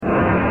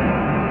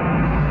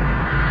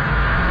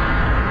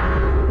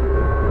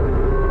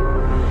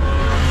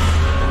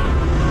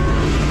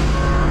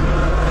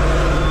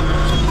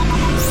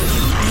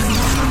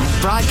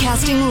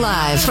Broadcasting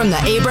live from the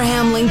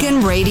Abraham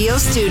Lincoln Radio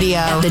Studio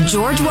at the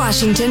George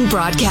Washington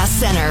Broadcast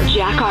Center.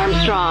 Jack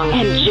Armstrong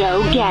and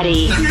Joe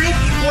Getty.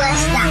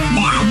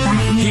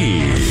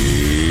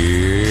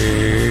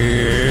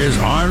 Here's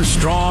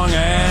Armstrong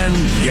and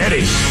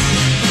Getty.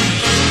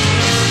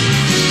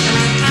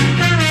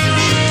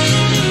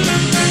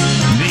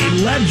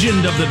 The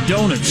legend of the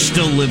donuts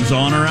still lives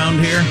on around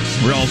here.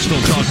 We're all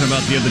still talking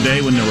about the other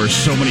day when there were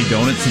so many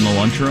donuts in the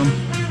lunchroom.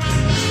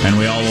 And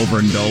we all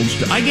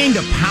overindulged. I gained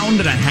 1.5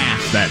 pounds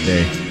that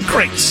day.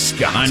 Great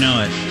Scott. I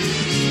know it.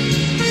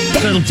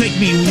 It'll take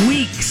me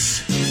weeks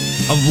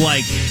of,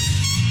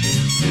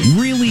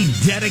 really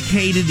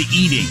dedicated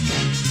eating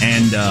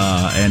and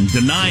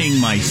denying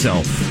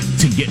myself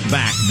to get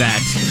back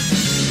that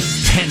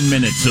 10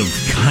 minutes of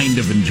kind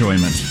of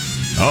enjoyment.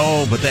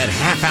 Oh, but that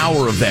half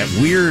hour of that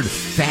weird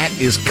fat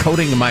is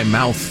coating my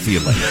mouth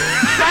feeling.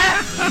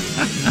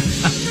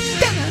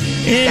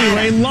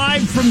 Anyway,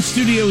 live from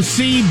Studio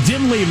C,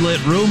 dimly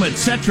lit room,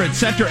 etc.,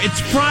 etc. It's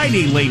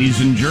Friday,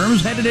 ladies and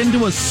germs, headed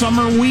into a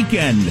summer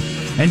weekend.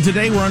 And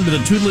today we're under the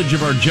tutelage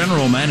of our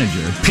general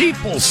manager.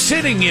 People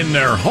sitting in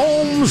their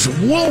homes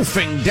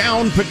wolfing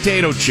down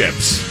potato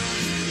chips.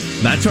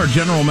 That's our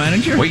general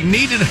manager? We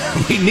needed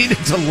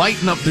to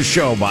lighten up the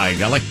show, by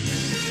golly.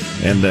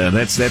 And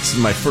that's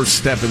my first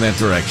step in that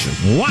direction.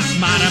 What,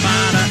 bada,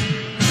 bada?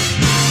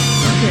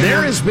 Okay.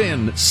 There has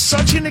been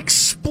such an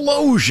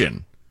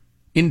explosion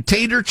in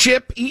tater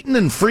chip eating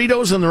and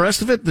Fritos and the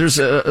rest of it. There's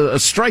a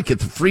strike at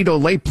the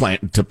Frito-Lay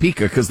plant in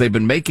Topeka because they've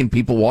been making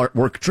people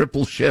work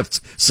triple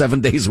shifts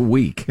 7 days a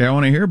week. Yeah, I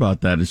want to hear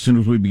about that as soon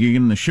as we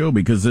begin the show,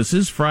 because this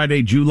is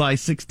Friday, July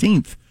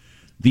 16th,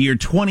 the year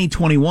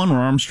 2021. We're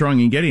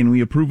Armstrong and Getty, and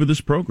we approve of this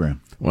program.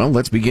 Well,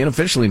 let's begin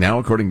officially now,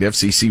 according to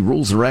FCC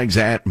rules. The rags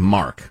at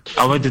Mark.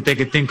 I went to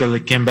take a Tinkle,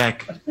 it came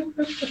back.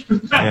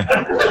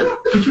 Yeah.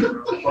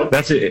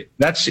 That's it.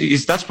 That's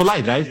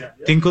polite, right?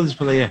 Tinkle is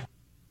polite, yeah.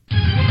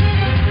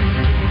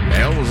 The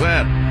hell was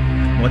that?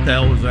 What the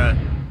hell was that?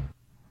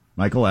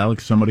 Michael,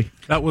 Alex, somebody?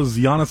 That was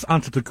Giannis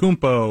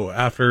Antetokounmpo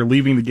after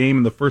leaving the game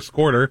in the first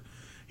quarter.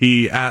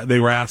 They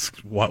were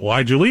asked,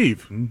 why'd you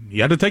leave? And he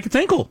had to take a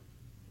tinkle.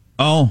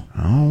 Oh,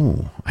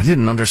 I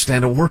didn't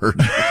understand a word.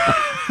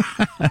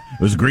 It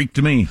was Greek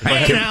to me.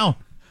 Hey, now.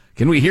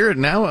 Can we hear it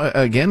now,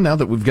 again, now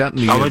that we've gotten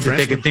the... I went to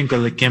take a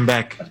Tinkle, it came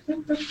back.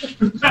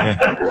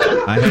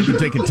 Yeah. I had to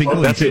take a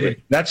tinkle.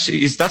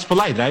 That's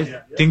polite,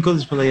 right? Tinkle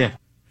is polite, yeah.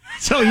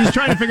 So he's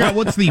trying to figure out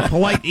what's the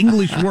polite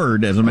English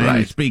word as a man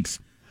who speaks.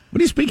 What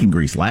do you speak in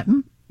Greece?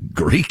 Latin?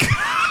 Greek?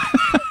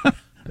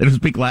 They don't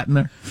speak Latin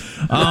there?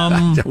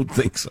 I don't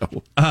think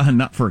so.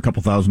 Not for a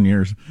couple thousand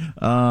years.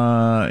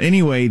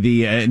 Anyway,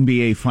 the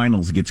NBA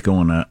Finals gets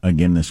going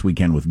again this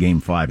weekend with Game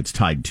 5. It's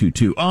tied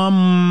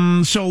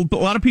 2-2. So a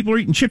lot of people are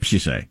eating chips, you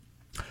say?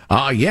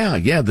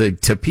 Yeah. The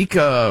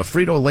Topeka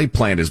Frito-Lay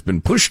plant has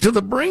been pushed to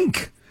the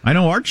brink. I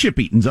know our chip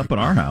eating's up at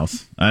our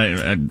house.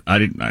 I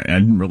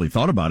hadn't really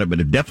thought about it, but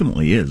it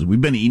definitely is.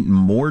 We've been eating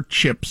more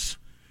chips.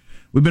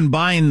 We've been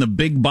buying the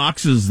big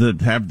boxes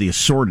that have the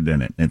assorted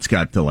in it. It's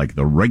got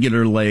the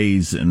regular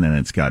Lays, and then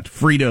it's got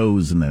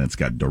Fritos, and then it's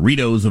got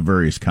Doritos of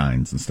various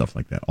kinds and stuff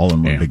like that, all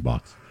in one big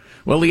box.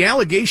 Well, the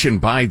allegation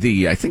by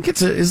I think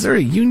is there a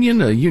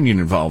union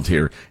involved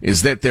here,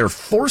 is that they're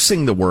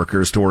forcing the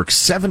workers to work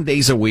 7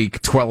 days a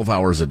week, 12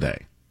 hours a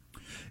day.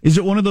 Is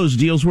it one of those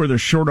deals where they're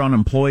short on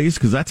employees?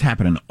 Because that's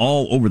happening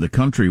all over the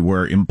country,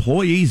 where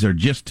employees are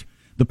just...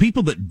 The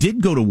people that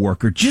did go to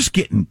work are just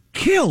getting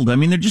killed. I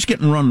mean, they're just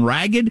getting run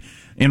ragged.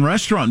 In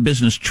restaurant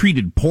business,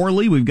 treated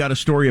poorly. We've got a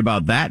story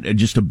about that.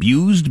 Just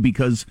abused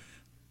because,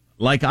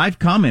 like I've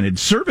commented,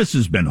 service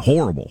has been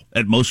horrible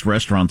at most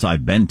restaurants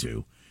I've been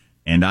to.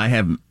 And I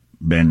haven't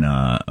been,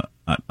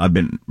 I've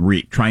been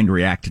trying to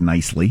react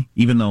nicely.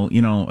 Even though,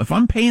 if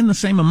I'm paying the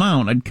same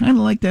amount, I'd kind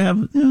of like to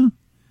have,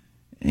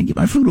 get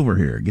my food over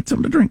here, get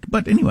something to drink.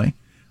 But anyway,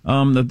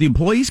 the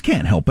employees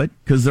can't help it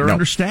because they're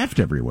understaffed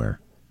everywhere.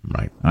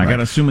 Right. I got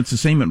to assume it's the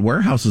same at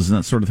warehouses and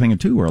that sort of thing,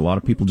 too, where a lot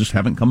of people just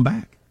haven't come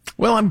back.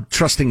 Well, I'm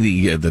trusting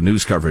the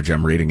news coverage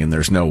I'm reading, and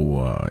there's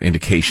no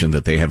indication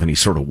that they have any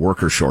sort of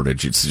worker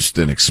shortage. It's just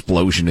an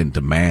explosion in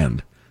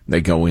demand.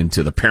 They go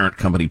into the parent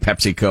company,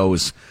 PepsiCo,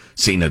 has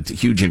seen a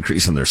huge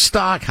increase in their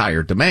stock,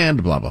 higher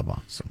demand, blah, blah,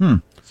 blah. So,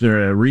 Is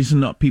there a reason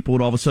that people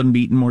would all of a sudden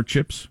be eating more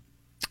chips?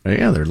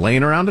 Yeah, they're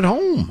laying around at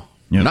home,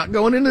 not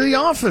going into the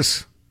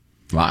office.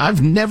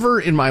 I've never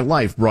in my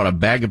life brought a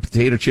bag of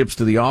potato chips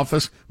to the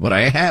office, but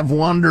I have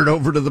wandered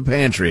over to the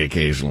pantry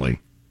occasionally.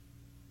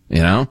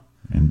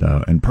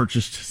 And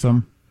purchased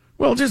some?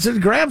 Well, just to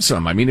grab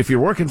some. I mean, if you're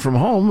working from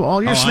home,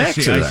 all your snacks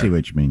are there. I see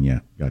what you mean. Yeah,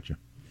 gotcha.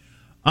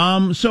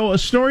 So a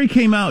story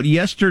came out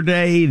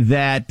yesterday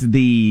that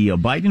the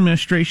Biden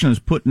administration is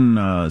putting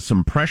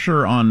some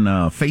pressure on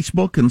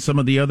Facebook and some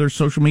of the other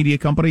social media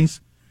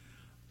companies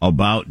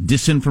about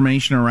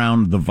disinformation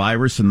around the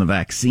virus and the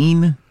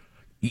vaccine.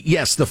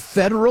 Yes, the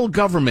federal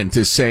government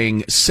is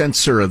saying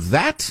censor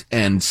that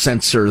and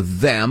censor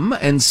them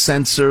and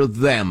censor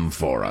them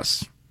for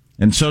us.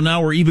 And so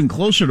now we're even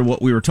closer to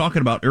what we were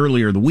talking about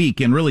earlier the week.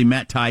 And really,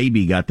 Matt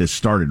Taibbi got this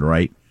started,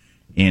 right?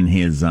 in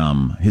his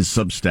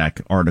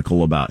Substack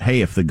article about,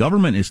 hey, if the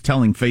government is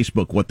telling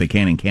Facebook what they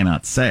can and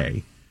cannot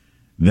say,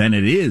 then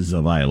it is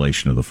a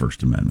violation of the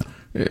First Amendment.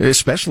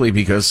 Especially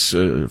because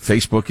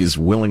Facebook is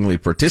willingly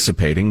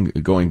participating,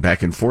 going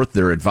back and forth.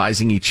 They're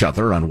advising each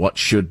other on what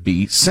should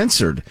be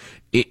censored.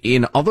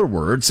 In other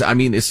words, I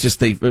mean, it's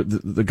just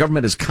the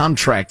government has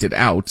contracted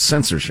out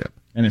censorship.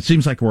 And it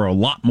seems like we're a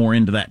lot more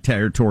into that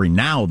territory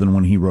now than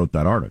when he wrote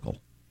that article.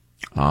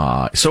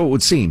 So it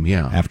would seem,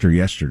 yeah. After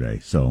yesterday.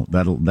 So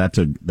that's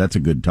a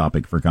good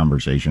topic for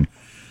conversation.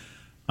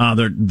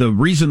 The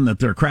reason that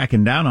they're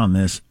cracking down on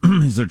this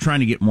is they're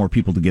trying to get more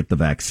people to get the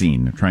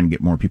vaccine. They're trying to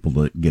get more people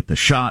to get the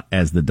shot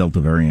as the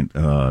Delta variant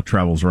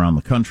travels around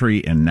the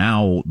country. And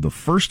now the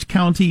first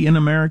county in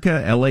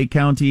America, LA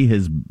County,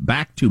 has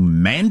back to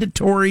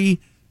mandatory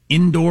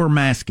indoor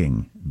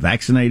masking,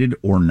 vaccinated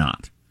or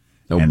not.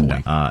 Oh, and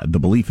boy. The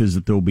belief is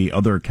that there will be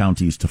other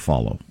counties to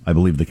follow. I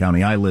believe the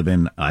county I live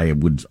in,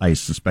 I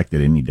suspect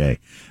it any day.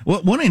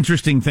 Well, one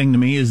interesting thing to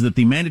me is that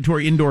the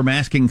mandatory indoor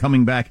masking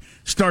coming back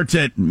starts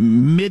at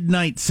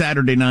midnight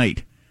Saturday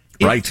night.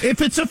 Right.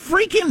 If it's a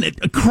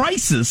freaking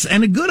crisis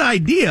and a good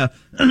idea,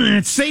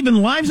 it's saving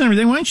lives and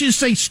everything, why don't you just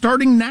say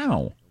starting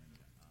now?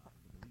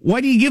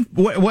 Why do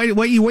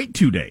you wait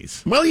 2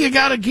 days? Well, you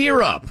got to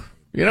gear up.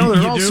 You know,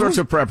 there's all sorts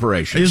of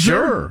preparations. Is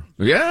sure.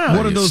 There? Yeah.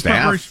 What are those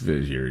staff?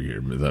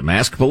 The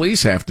mask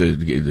police have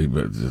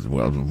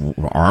to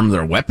arm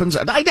their weapons.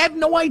 I have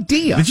no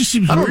idea. It just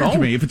seems weird to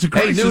me. If it's a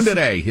crisis. Hey, noon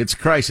today. It's a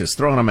crisis.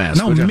 Throw on a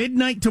mask. No,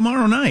 midnight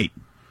tomorrow night.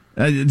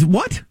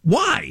 What?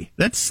 Why?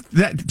 That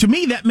to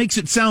me, that makes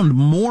it sound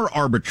more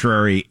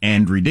arbitrary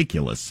and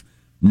ridiculous,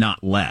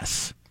 not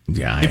less.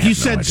 Yeah. If you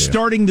said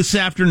starting this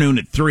afternoon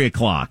at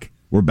 3:00,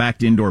 we're back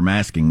to indoor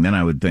masking, then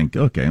I would think,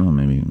 okay, well,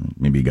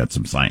 maybe you got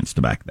some science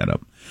to back that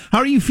up. How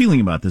are you feeling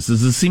about this?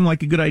 Does this seem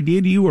like a good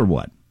idea to you, or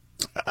what?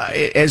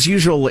 As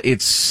usual,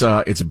 it's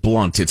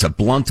blunt. It's a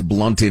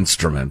blunt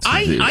instrument.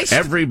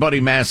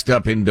 Everybody masked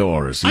up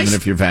indoors, even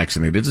if you're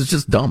vaccinated. It's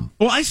just dumb.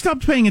 Well, I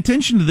stopped paying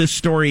attention to this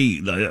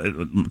story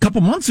a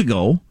couple months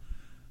ago,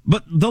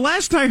 but the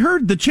last I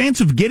heard, the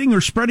chance of getting or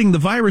spreading the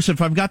virus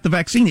if I've got the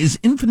vaccine is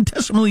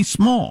infinitesimally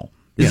small.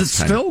 Is it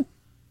still?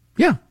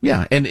 Yeah.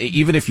 And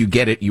even if you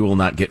get it, you will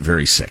not get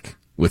very sick,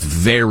 with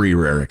very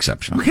rare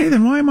exceptions. Okay,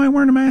 then why am I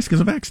wearing a mask as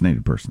a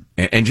vaccinated person?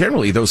 And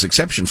generally, those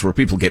exceptions where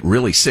people get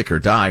really sick or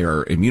die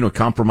are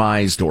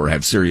immunocompromised or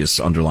have serious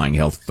underlying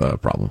health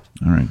problems.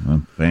 All right,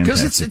 well,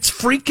 because it's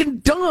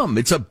freaking dumb.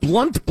 It's a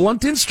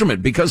blunt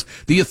instrument because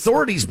the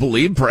authorities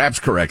believe,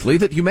 perhaps correctly,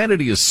 that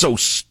humanity is so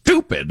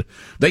stupid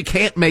they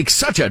can't make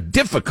such a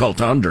difficult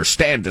to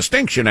understand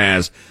distinction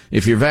as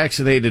if you're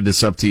vaccinated,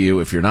 it's up to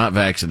you. If you're not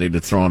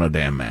vaccinated, throw on a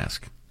damn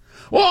mask.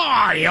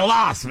 Oh, you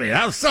lost me.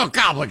 That was so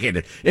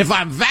complicated. If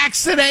I'm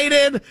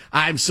vaccinated,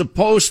 I'm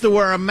supposed to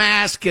wear a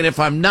mask, and if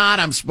I'm not,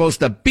 I'm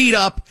supposed to beat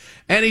up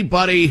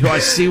anybody who I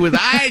see with...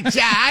 I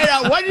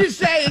don't... What did you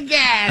say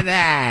again?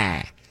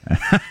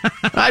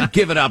 I've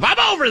given up. I'm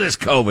over this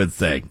COVID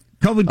thing.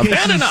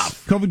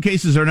 COVID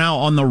cases are now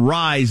on the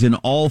rise in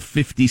all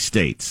 50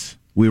 states.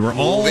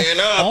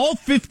 All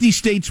 50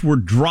 states were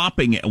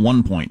dropping at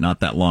one point not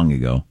that long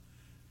ago.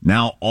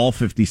 Now all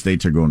 50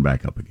 states are going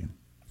back up again.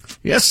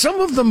 Yes, some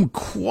of them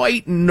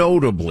quite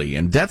notably,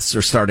 and deaths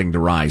are starting to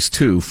rise,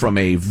 too, from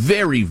a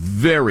very,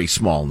 very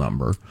small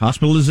number.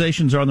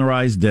 Hospitalizations are on the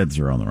rise, deaths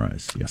are on the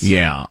rise, yes.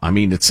 Yeah, I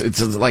mean, it's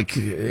like,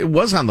 it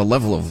was on the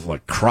level of,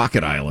 like,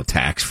 crocodile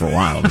attacks for a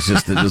while. It's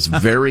just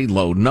very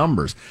low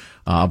numbers.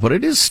 But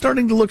it is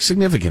starting to look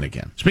significant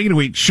again. Speaking of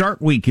week,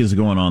 Shark Week is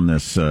going on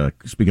this,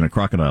 speaking of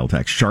crocodile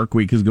attacks, Shark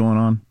Week is going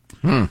on.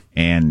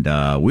 And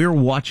we were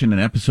watching an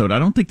episode. I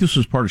don't think this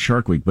was part of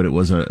Shark Week, but it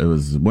was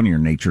one of your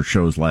nature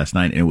shows last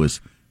night. And it was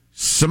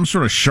some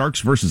sort of sharks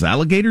versus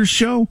alligators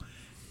show.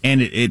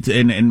 And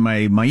and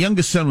my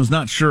youngest son was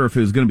not sure if it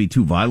was going to be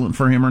too violent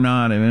for him or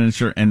not.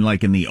 And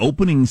like in the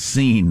opening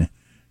scene,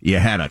 you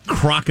had a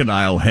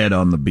crocodile head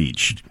on the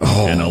beach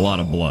and a lot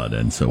of blood.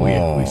 And so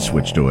we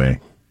switched away.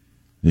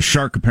 The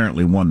shark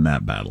apparently won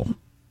that battle.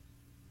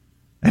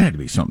 That had to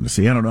be something to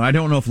see. I don't know. I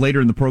don't know if later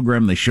in the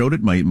program they showed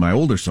it. My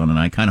older son and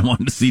I kind of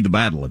wanted to see the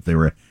battle if they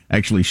were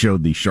actually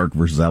showed the shark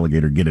versus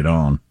alligator get it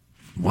on.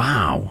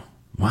 Wow.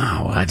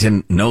 I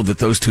didn't know that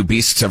those two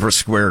beasts ever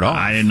squared off.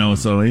 I didn't know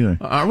so either.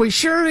 Are we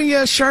sure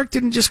the shark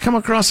didn't just come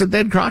across a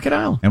dead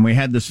crocodile? And we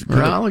had this...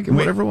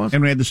 whatever it was.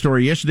 And we had the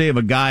story yesterday of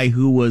a guy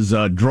who was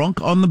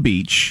drunk on the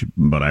beach,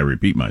 but I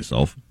repeat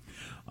myself.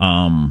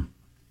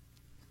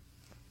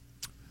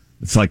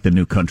 It's like the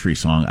new country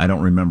song. I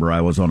don't remember.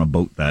 I was on a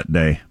boat that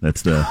day.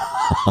 That's the...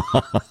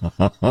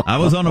 I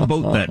was on a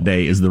boat that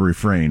day is the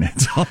refrain.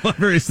 It's all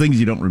various things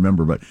you don't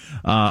remember. But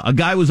a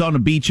guy was on a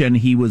beach and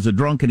he was a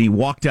drunk and he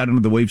walked out into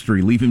the waves to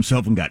relieve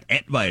himself and got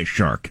ate by a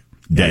shark.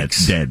 Dead.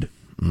 So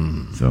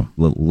a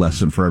little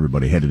lesson for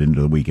everybody headed into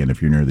the weekend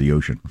if you're near the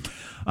ocean.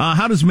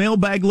 How does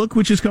Mailbag look,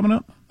 which is coming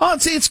up? Oh,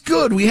 it's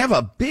good. We have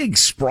a big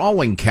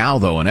sprawling cow,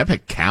 though. An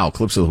epic cow.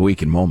 Clips of the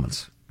week in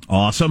moments.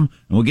 Awesome.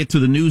 And we'll get to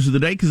the news of the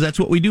day because that's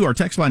what we do. Our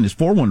text line is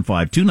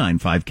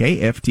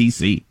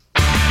 415-295-KFTC.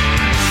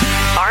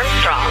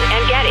 Armstrong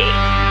and Getty.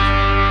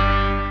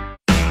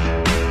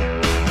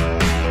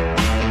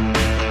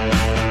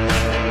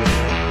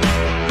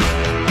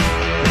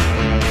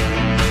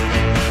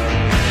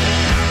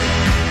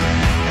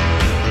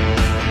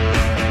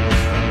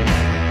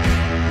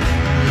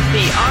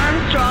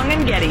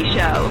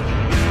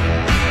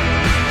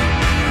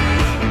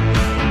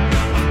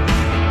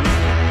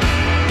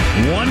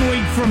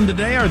 from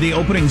today are the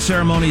opening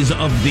ceremonies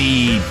of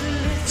the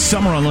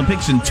Summer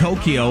Olympics in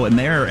Tokyo, and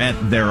they're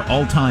at their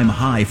all-time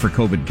high for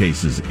COVID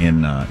cases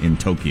in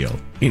Tokyo.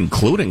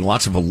 Including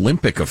lots of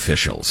Olympic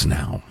officials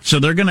now. So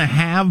they're going to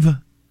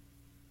have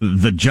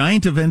the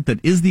giant event that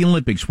is the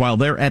Olympics while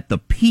they're at the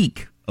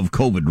peak of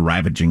COVID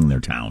ravaging their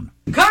town.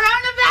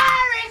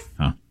 Coronavirus!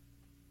 Huh.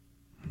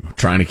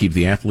 Trying to keep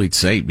the athletes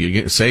safe. You're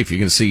going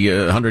to see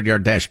a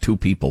 100-yard dash, 2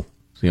 people.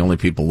 It's the only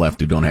people left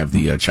who don't have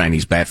the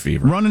Chinese bat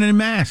fever. Running in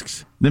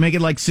masks. They make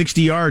it like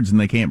 60 yards and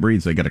they can't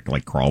breathe, so they got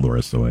to crawl the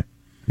rest of the way.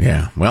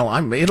 Yeah,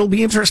 well, it'll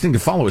be interesting to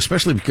follow,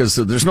 especially because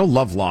there's no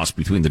love lost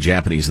between the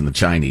Japanese and the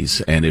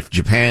Chinese. And if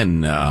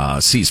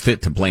Japan sees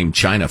fit to blame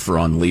China for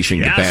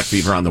unleashing the bat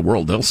fever on the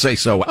world, they'll say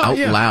so out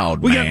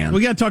loud, man. We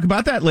got to talk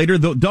about that later.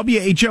 The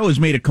WHO has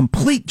made a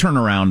complete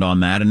turnaround on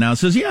that and now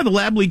says, the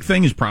lab leak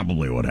thing is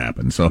probably what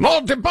happened. So,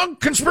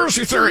 debunk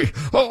conspiracy theory,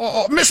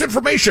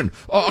 misinformation,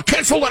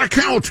 cancel that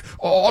account,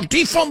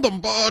 defund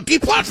them,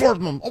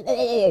 deplatform them.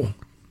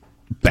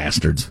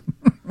 Bastards.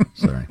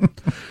 Sorry.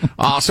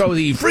 So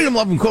the Freedom,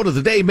 Love, and Quote of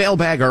the Day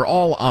mailbag are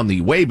all on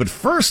the way. But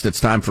first, it's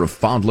time for a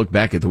fond look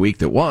back at the week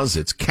that was.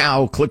 It's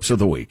Cow Clips of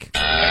the Week.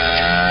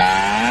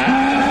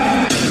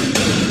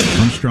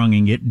 Armstrong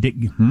and get dick.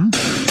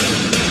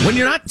 When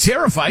you're not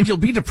terrified, you'll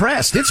be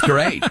depressed. It's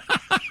great.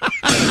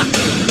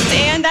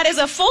 And that is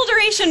a full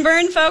duration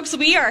burn, folks.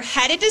 We are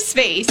headed to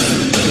space.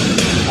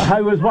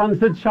 I was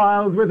once a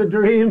child with a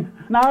dream.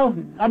 Now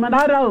I'm an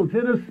adult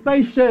in a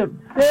spaceship.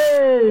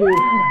 Hey!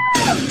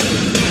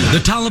 The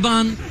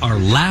Taliban are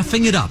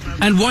laughing it up.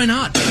 And why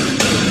not?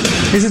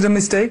 Is it a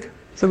mistake,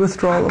 the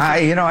withdrawal?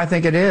 I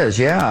think it is,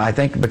 yeah. I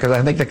think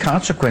the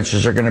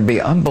consequences are going to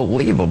be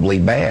unbelievably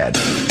bad.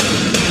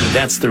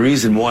 That's the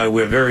reason why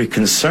we're very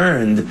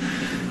concerned,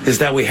 is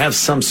that we have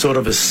some sort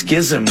of a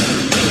schism.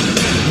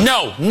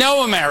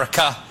 No,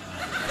 America.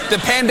 The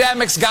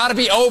pandemic's got to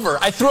be over.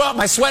 I threw out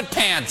my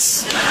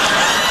sweatpants.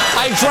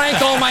 I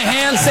drank all my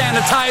hand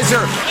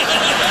sanitizer.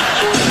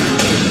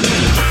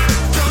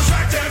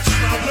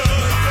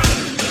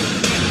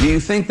 Do you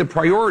think the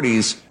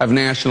priorities of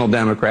National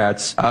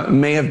Democrats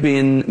may have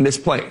been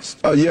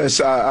misplaced?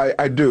 Yes,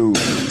 I do.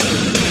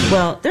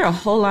 Well, there are a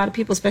whole lot of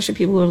people, especially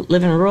people who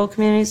live in rural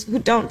communities, who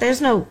don't.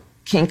 There's no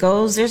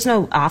Kinko's, there's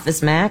no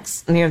Office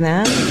Max near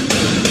them.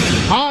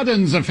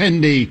 Pardons,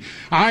 Effendi.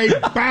 I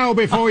bow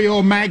before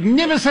your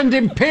magnificent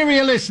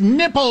imperialist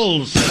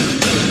nipples.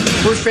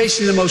 We're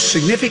facing the most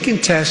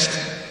significant test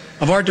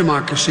of our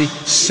democracy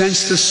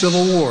since the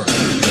Civil War.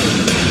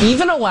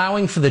 Even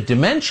allowing for the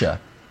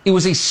dementia, it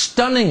was a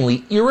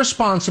stunningly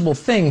irresponsible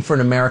thing for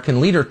an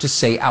American leader to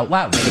say out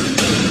loud.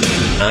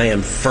 I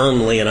am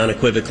firmly and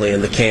unequivocally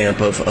in the camp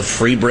of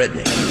Free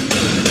Britney.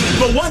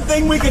 But one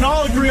thing we can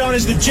all agree on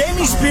is that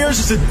Jamie Spears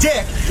is a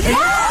dick.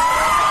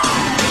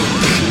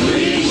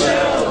 We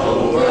shall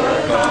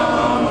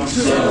overcome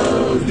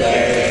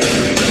today.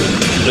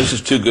 This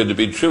is too good to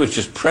be true. It's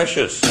just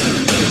precious.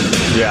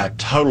 Yeah,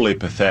 totally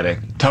pathetic.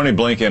 Tony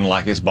Blinken,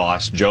 like his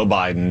boss, Joe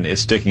Biden,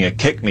 is sticking a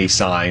kick me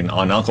sign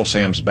on Uncle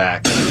Sam's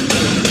back.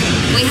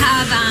 We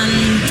have, how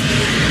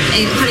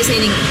do you say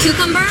it?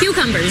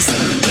 Cucumbers.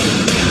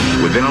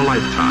 Within a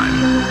lifetime,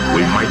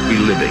 we might be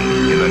living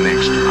in the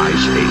next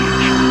ice age.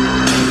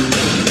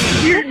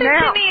 Listen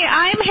to me.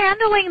 I'm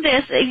handling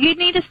this. You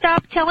need to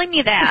stop telling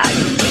me that.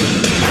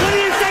 Who do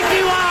you think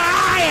you are?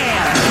 I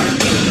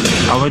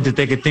am. I went to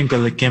take a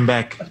Tinkle. It came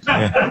back.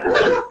 Yeah.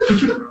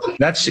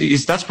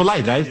 That's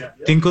polite, right?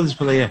 Tinkle is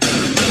polite. Yeah.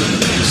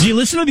 So you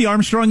listen to the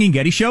Armstrong and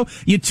Getty show,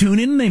 you tune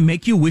in and they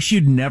make you wish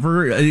you'd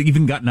never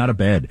even gotten out of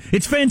bed.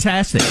 It's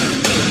fantastic.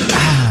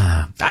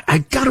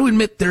 I got to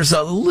admit, there's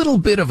a little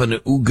bit of an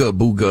ooga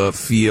booga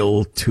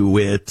feel to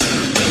it.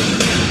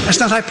 That's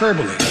not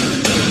hyperbole.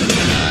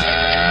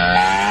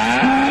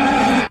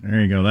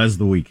 There you go. That's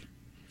the week.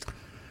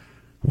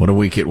 What a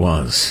week it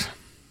was.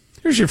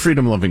 Here's your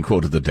freedom-loving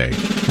quote of the day.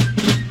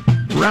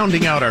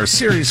 Rounding out our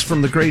series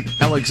from the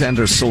great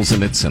Alexander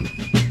Solzhenitsyn.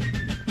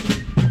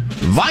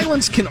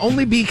 Violence can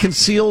only be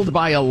concealed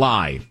by a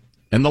lie,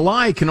 and the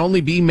lie can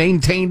only be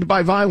maintained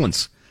by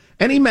violence.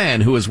 Any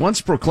man who has once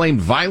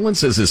proclaimed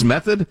violence as his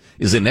method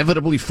is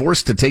inevitably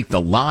forced to take the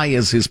lie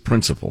as his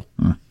principle.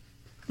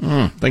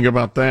 Think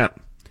about that.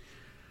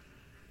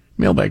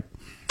 Mailbag.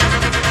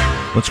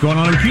 What's going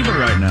on in Cuba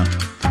right now?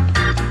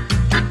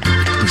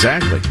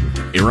 Exactly.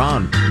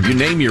 Iran. You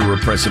name your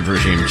repressive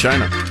regime.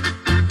 China.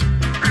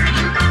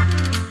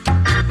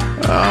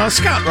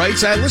 Scott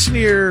writes, I listened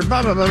to your...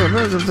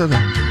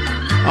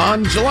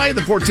 On July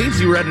the 14th,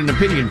 you read an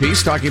opinion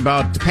piece talking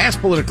about past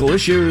political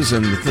issues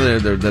and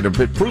that have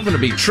been proven to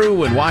be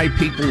true and why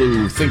people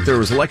who think there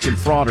was election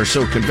fraud are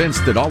so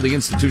convinced that all the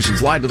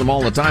institutions lied to them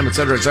all the time, et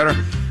cetera, et cetera.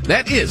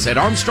 That is at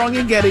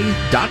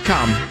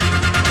ArmstrongandGetty.com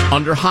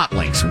under Hot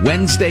Links,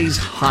 Wednesday's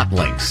Hot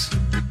Links.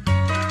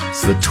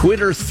 It's the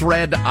Twitter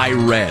thread I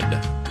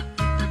read.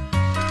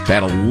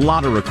 Had a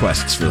lot of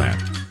requests for that.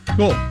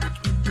 Cool.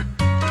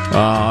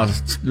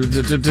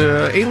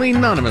 Aileen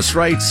Anonymous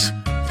writes,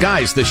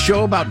 guys, the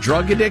show about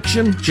drug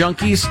addiction,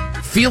 junkies,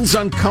 feels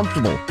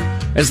uncomfortable.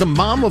 As the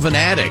mom of an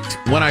addict,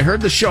 when I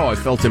heard the show, I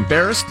felt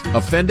embarrassed,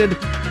 offended,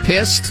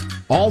 pissed,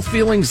 all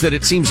feelings that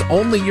it seems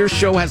only your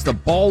show has the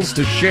balls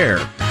to share.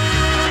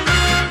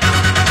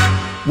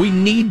 We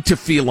need to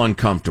feel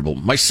uncomfortable.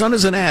 My son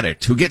is an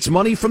addict who gets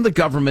money from the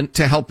government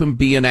to help him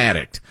be an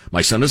addict.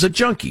 My son is a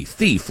junkie,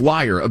 thief,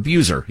 liar,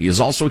 abuser. He is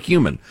also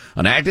human.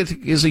 An addict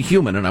is a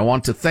human, and I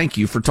want to thank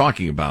you for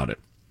talking about it.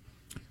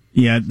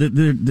 Yeah,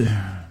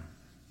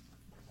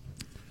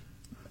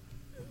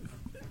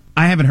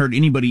 I haven't heard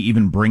anybody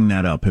even bring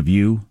that up. Have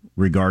you,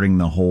 regarding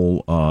the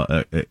whole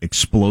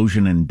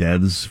explosion in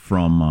deaths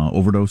from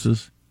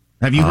overdoses?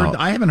 Have you heard?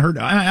 I haven't heard.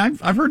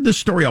 I've heard this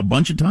story a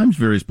bunch of times,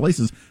 various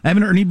places. I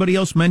haven't heard anybody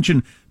else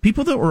mention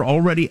people that were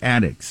already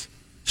addicts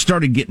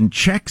started getting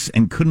checks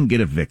and couldn't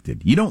get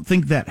evicted. You don't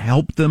think that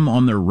helped them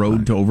on their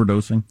road to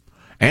overdosing?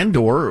 And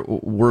or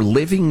we're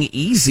living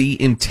easy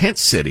in tent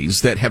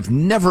cities that have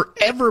never,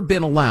 ever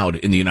been allowed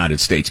in the United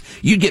States.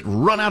 You'd get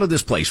run out of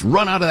this place,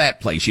 run out of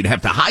that place. You'd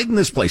have to hide in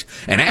this place.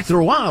 And after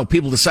a while,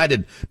 people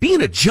decided,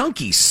 being a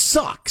junkie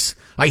sucks.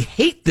 I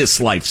hate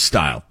this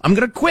lifestyle. I'm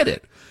going to quit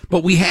it.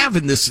 But we have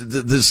in this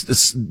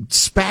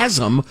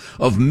spasm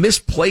of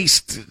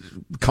misplaced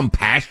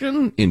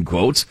compassion, in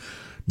quotes,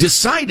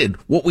 decided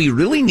what we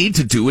really need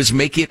to do is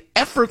make it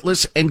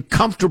effortless and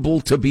comfortable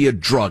to be a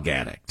drug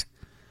addict.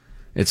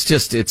 It's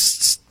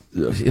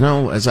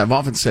as I've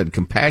often said,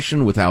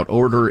 compassion without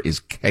order is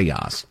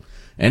chaos.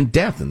 And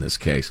death in this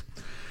case.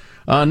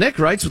 Nick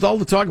writes, with all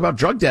the talk about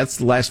drug deaths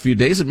the last few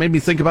days, it made me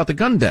think about the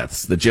gun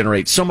deaths that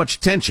generate so much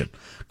attention.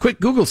 Quick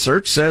Google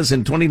search says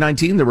in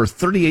 2019 there were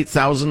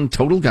 38,000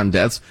 total gun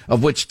deaths,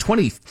 of which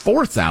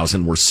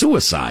 24,000 were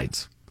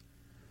suicides.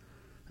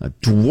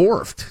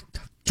 Dwarfed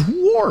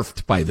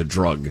by the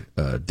drug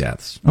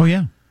deaths. Oh,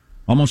 yeah.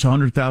 Almost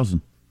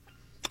 100,000.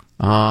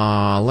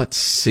 Let's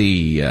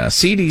see.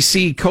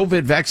 CDC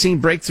COVID vaccine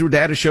breakthrough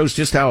data shows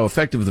just how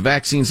effective the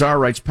vaccines are,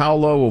 writes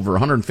Paolo. Over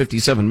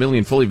 157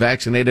 million fully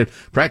vaccinated,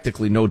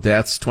 practically no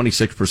deaths.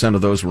 26%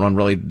 of those were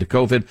unrelated to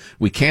COVID.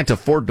 We can't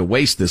afford to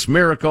waste this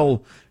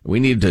miracle. We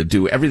need to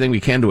do everything we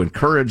can to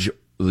encourage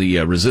the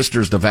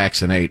resistors to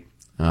vaccinate.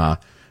 And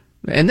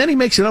then he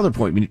makes another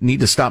point. We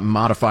need to stop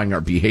modifying our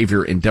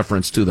behavior in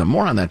deference to them.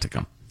 More on that to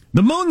come.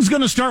 The moon's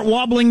going to start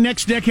wobbling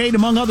next decade,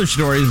 among other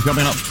stories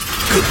coming up.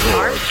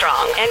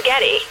 Armstrong and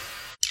Getty.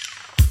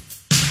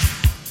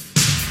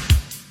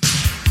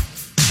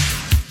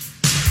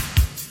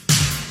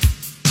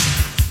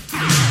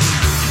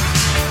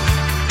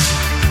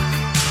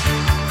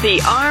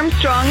 The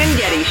Armstrong and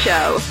Getty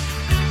Show.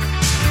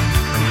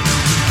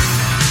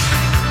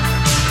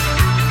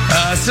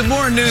 Some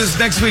more news.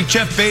 Next week,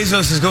 Jeff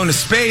Bezos is going to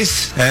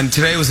space, and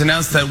today it was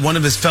announced that one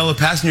of his fellow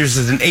passengers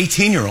is an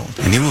 18-year-old,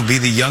 and he will be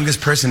the youngest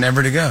person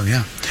ever to go.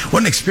 Yeah. What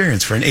an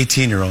experience for an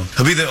 18-year-old.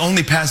 He'll be the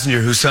only passenger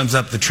who sums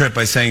up the trip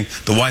by saying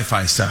the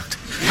Wi-Fi sucked.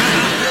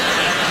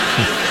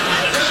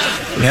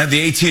 Yeah,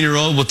 the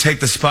 18-year-old will take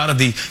the spot of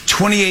the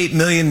 $28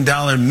 million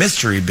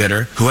mystery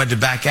bidder who had to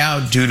back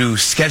out due to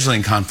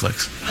scheduling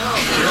conflicts.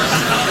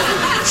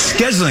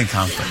 Scheduling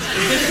conflict.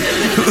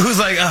 Who's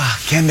like,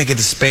 can't make it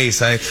to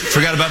space. I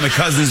forgot about my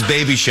cousin's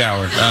baby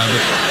shower.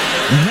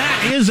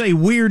 That is a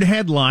weird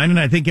headline, and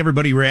I think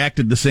everybody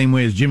reacted the same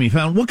way as Jimmy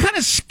found. What kind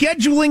of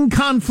scheduling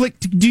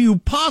conflict do you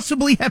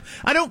possibly have?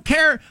 I don't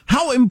care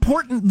how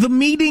important the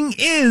meeting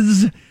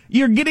is.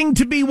 You're getting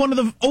to be one of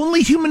the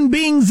only human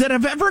beings that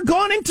have ever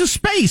gone into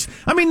space.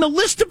 I mean, the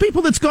list of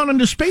people that's gone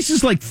into space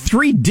is like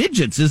 3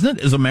 digits, isn't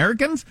it, as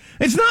Americans?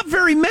 It's not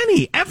very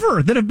many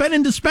ever that have been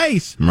into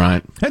space.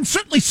 Right. And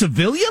certainly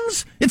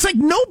civilians, it's like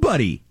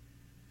nobody.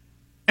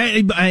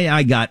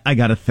 I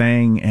got a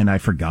thing, and I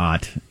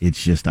forgot.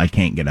 It's just, I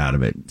can't get out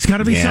of it. It's got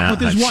to be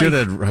something with his wife.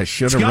 I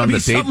should have run the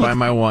date by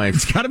my wife.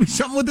 It's got to be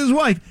something with his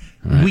wife.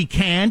 Right. We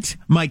can't.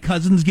 My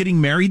cousin's getting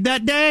married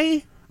that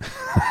day.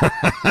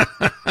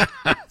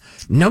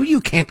 No,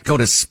 you can't go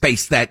to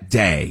space that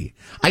day.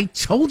 I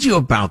told you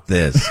about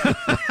this.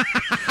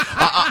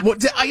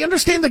 I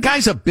understand the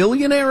guy's a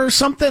billionaire or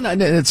something.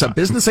 It's a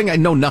business thing. I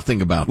know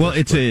nothing about. Well,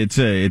 it's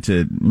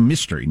a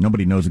mystery.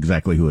 Nobody knows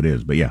exactly who it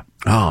is, but yeah.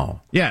 Oh,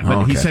 yeah. But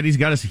okay. He said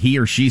he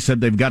or she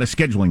said they've got a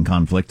scheduling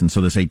conflict, and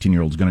so this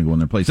 18-year-old's going to go in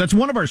their place. That's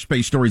one of our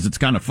space stories. That's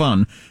kind of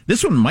fun.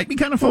 This one might be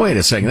kind of fun. Wait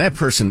a second. That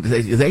person,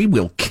 they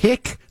will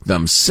kick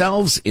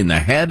themselves in the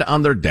head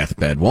on their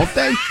deathbed, won't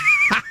they?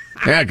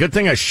 Yeah, good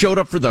thing I showed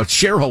up for the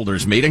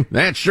shareholders meeting.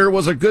 That sure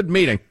was a good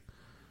meeting.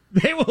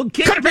 They will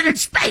kick. Could have been in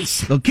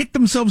space. They'll kick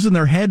themselves in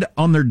their head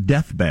on their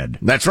deathbed.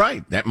 That's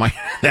right. That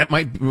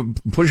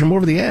might push them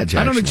over the edge.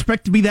 I don't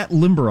expect to be that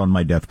limber on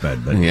my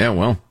deathbed. But. Yeah,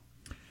 well.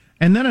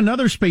 And then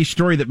another space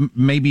story that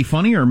may be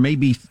funny or may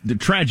be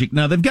tragic.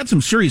 Now, they've got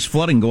some serious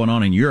flooding going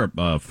on in Europe.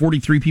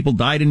 43 people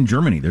died in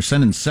Germany. They're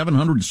sending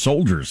 700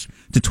 soldiers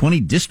to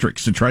 20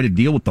 districts to try to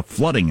deal with the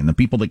flooding and the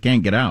people that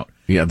can't get out.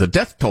 Yeah, the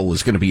death toll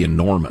is going to be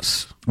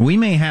enormous. We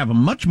may have a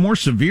much more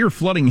severe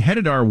flooding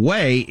headed our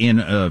way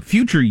in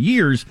future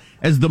years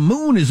as the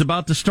moon is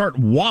about to start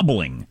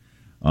wobbling.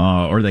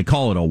 or they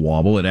call it a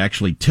wobble. It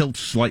actually tilts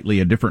slightly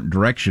a different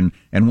direction.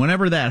 And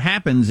whenever that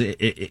happens,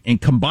 and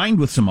combined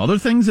with some other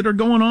things that are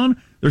going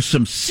on, there's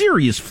some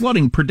serious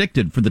flooding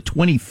predicted for the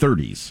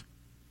 2030s.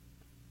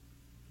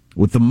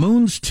 With the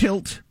moon's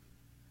tilt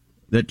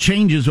that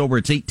changes over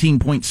its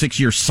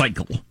 18.6-year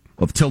cycle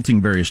of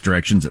tilting various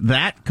directions,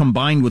 that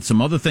combined with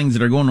some other things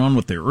that are going on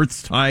with the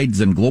Earth's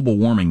tides and global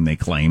warming, they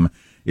claim,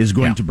 is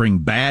going to bring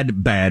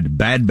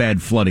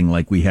bad flooding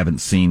like we haven't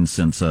seen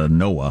since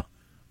Noah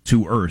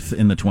to Earth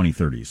in the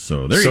 2030s.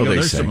 So there you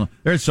go.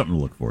 There's something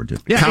to look forward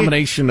to. Yeah,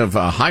 combination of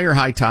higher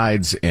high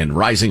tides and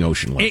rising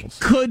ocean levels.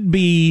 It could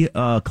be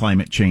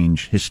climate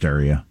change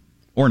hysteria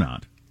or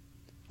not.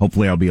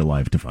 Hopefully I'll be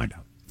alive to find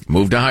out.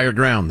 Move to higher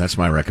ground. That's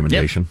my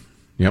recommendation.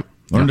 Yep.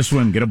 Learn to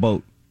swim. Get a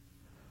boat.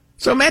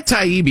 So Matt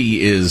Taibbi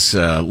is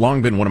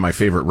long been one of my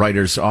favorite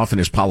writers. Often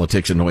his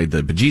politics annoyed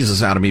the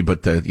bejesus out of me,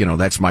 but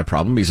that's my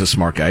problem. He's a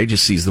smart guy. He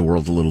just sees the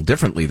world a little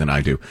differently than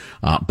I do.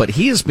 But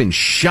he has been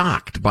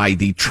shocked by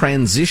the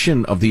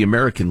transition of the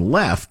American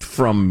left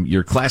from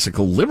your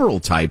classical liberal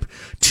type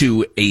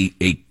to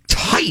a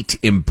tight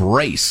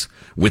embrace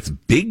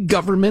with big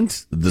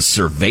government, the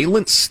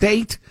surveillance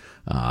state,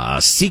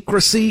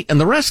 secrecy,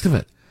 and the rest of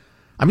it.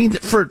 I mean,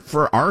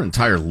 for our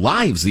entire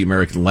lives, the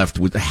American left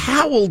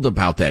howled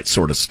about that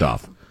sort of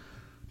stuff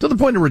to the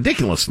point of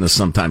ridiculousness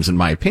sometimes, in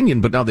my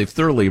opinion, but now they've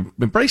thoroughly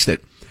embraced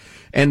it.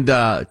 And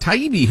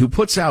Taibbi, who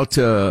puts out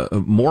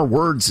more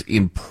words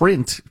in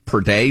print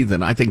per day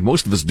than I think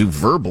most of us do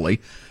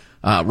verbally,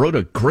 wrote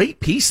a great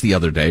piece the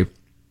other day.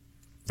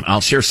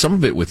 I'll share some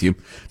of it with you.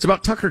 It's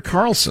about Tucker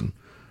Carlson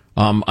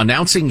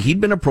announcing he'd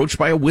been approached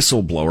by a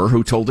whistleblower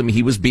who told him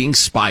he was being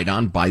spied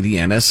on by the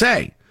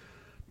NSA.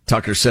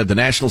 Tucker said the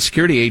National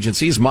Security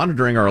Agency is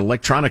monitoring our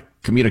electronic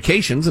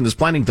communications and is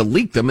planning to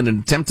leak them in an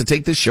attempt to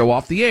take this show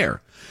off the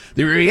air.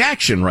 The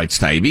reaction, writes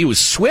Taibbi, was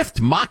swift,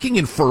 mocking,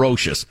 and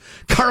ferocious.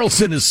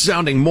 Carlson is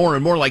sounding more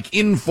and more like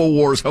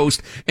InfoWars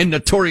host and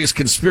notorious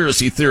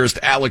conspiracy theorist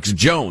Alex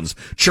Jones,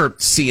 chirped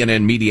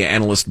CNN media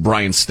analyst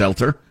Brian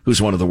Stelter,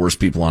 who's one of the worst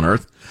people on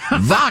earth.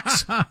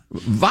 Vox,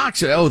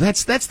 oh,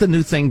 that's the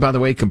new thing, by the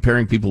way,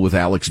 comparing people with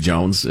Alex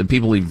Jones.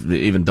 People have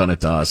even done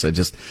it to us.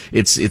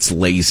 It's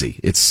lazy.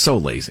 It's so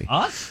lazy.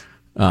 Us?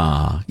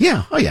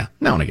 Yeah. Oh, yeah.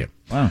 Now and again.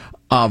 Wow.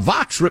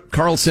 Vox ripped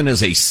Carlson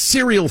as a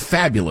serial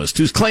fabulist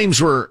whose claims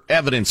were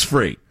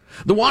evidence-free.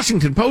 The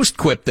Washington Post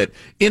quipped that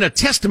in a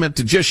testament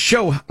to just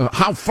show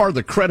how far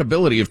the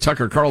credibility of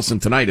Tucker Carlson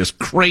tonight is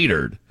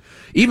cratered.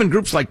 Even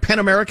groups like PEN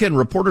America and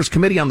Reporters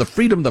Committee on the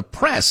Freedom of the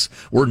Press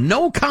were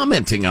no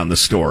commenting on the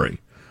story.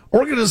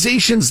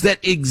 Organizations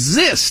that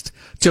exist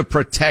to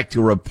protect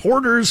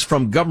reporters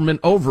from government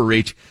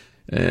overreach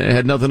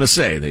had nothing to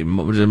say. They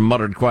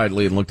muttered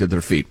quietly and looked at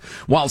their feet.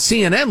 While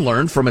CNN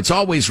learned from its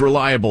always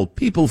reliable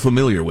people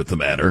familiar with the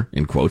matter,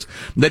 in quotes,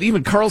 that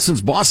even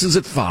Carlson's bosses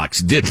at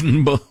Fox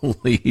didn't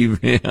believe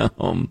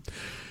him.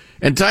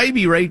 And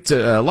Taibbi wrote,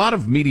 a lot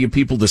of media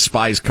people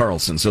despise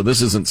Carlson, so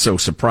this isn't so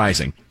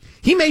surprising.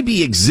 He may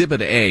be Exhibit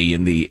A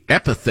in the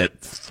epithet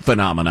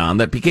phenomenon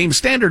that became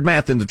standard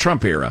math in the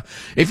Trump era.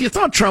 If you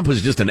thought Trump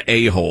was just an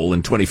a-hole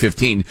in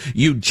 2015,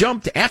 you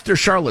jumped after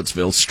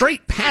Charlottesville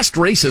straight past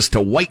racist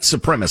to white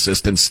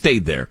supremacist and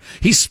stayed there.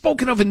 He's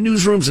spoken of in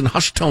newsrooms in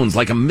hushed tones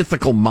like a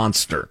mythical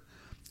monster.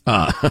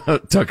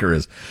 Tucker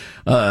is.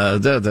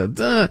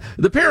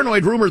 The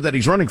paranoid rumor that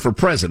he's running for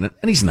president,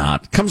 and he's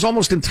not, comes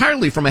almost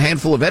entirely from a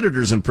handful of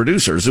editors and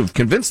producers who've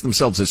convinced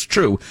themselves it's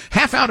true,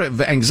 half out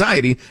of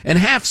anxiety and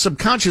half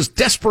subconscious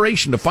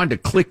desperation to find a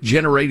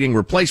click-generating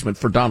replacement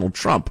for Donald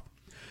Trump.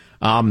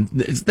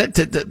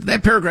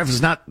 That paragraph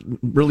is not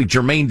really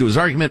germane to his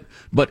argument,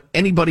 but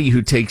anybody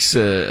who takes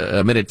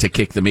a minute to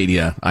kick the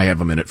media, I have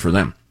a minute for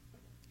them.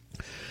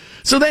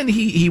 So then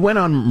he went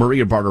on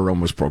Maria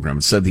Bartiromo's program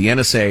and said the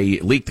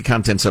NSA leaked the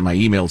contents of my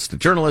emails to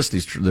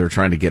journalists. They're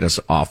trying to get us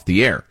off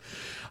the air.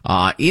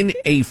 In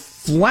a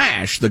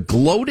flash, the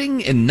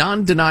gloating and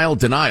non-denial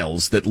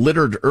denials that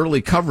littered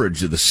early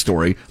coverage of the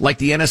story, like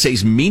the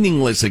NSA's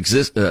meaningless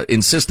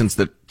insistence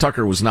that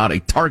Tucker was not a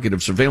target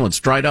of surveillance,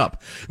 dried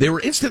up. They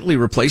were instantly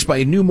replaced by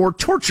a new, more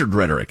tortured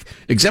rhetoric,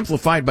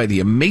 exemplified by the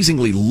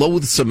amazingly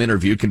loathsome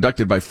interview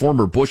conducted by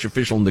former Bush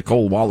official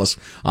Nicole Wallace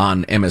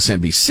on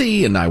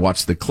MSNBC, and I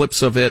watched the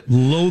clips of it.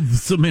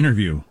 Loathsome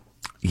interview.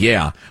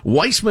 Yeah.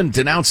 Weissman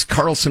denounced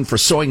Carlson for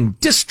sowing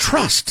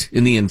distrust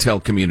in the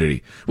intel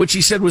community, which he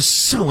said was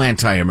so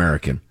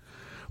anti-American.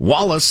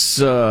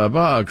 Wallace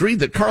agreed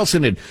that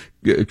Carlson had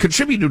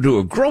contributed to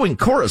a growing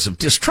chorus of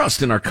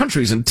distrust in our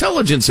country's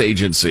intelligence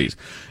agencies,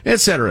 et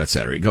cetera, et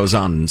cetera. He goes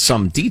on in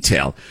some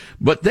detail.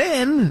 But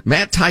then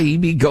Matt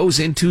Taibbi goes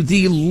into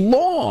the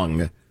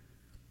long,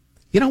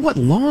 you know what,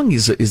 long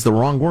is the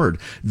wrong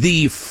word,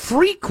 the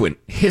frequent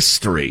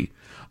history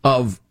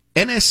of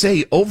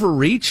NSA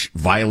overreach,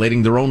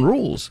 violating their own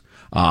rules.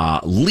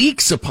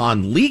 Leaks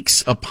upon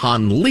leaks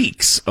upon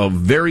leaks of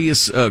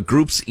various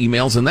groups,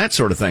 emails, and that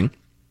sort of thing.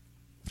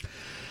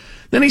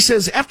 Then he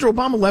says, after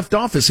Obama left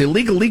office,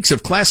 illegal leaks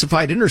of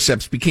classified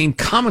intercepts became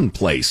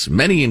commonplace.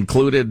 Many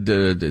included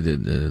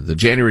the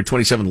January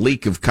 27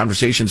 leak of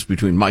conversations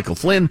between Michael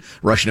Flynn,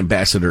 Russian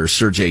Ambassador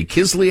Sergei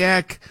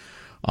Kislyak.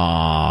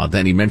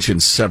 Then he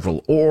mentions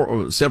several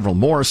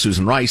more,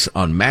 Susan Rice,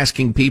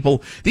 unmasking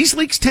people. These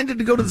leaks tended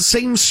to go to the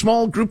same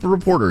small group of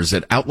reporters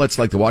at outlets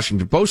like the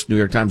Washington Post, New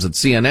York Times, and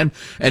CNN,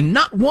 and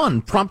not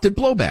one prompted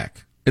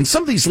blowback. And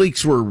some of these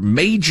leaks were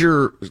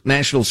major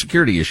national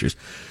security issues.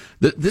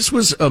 This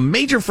was a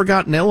major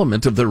forgotten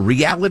element of the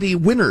reality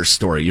Winner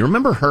story. You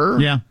remember her?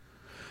 Yeah.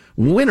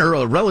 Winner,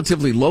 a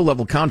relatively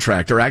low-level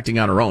contractor acting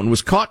on her own,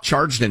 was caught,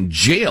 charged, and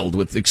jailed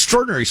with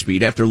extraordinary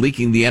speed after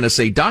leaking the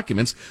NSA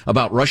documents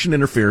about Russian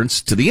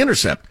interference to the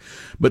intercept.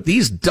 But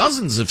these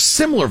dozens of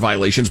similar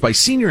violations by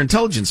senior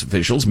intelligence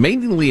officials,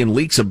 mainly in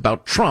leaks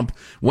about Trump,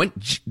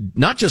 went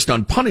not just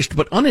unpunished,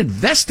 but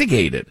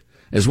uninvestigated.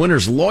 As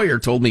Winner's lawyer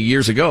told me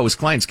years ago, his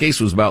client's case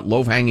was about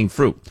low-hanging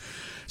fruit.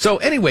 So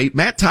anyway,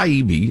 Matt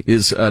Taibbi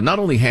is not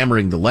only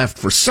hammering the left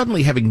for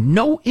suddenly having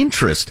no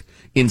interest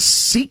in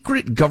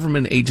secret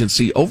government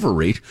agency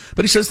overreach,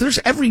 but he says there's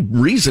every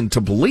reason to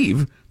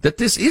believe that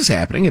this is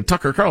happening, and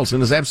Tucker Carlson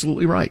is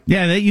absolutely right.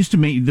 Yeah, that used to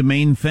be the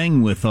main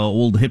thing with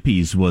old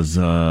hippies was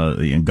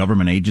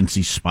government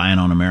agencies spying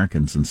on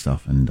Americans and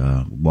stuff. And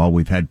while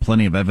we've had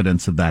plenty of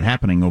evidence of that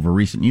happening over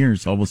recent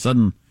years, all of a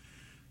sudden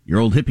your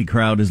old hippie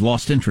crowd has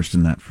lost interest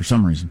in that for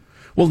some reason.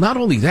 Well, not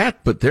only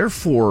that, but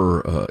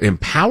therefore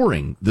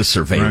empowering the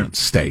surveillance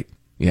state.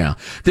 Yeah,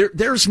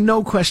 there's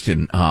no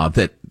question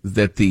that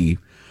the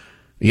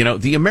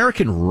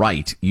American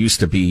right used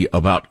to be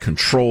about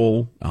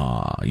control.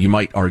 You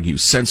might argue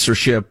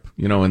censorship.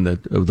 In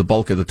the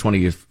bulk of the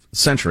 20th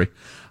century,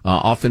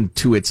 often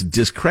to its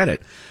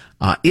discredit.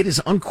 It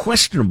is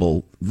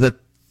unquestionable that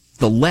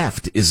the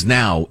left is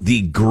now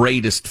the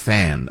greatest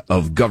fan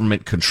of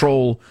government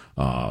control,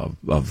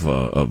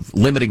 of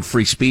limiting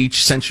free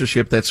speech,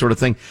 censorship, that sort of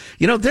thing.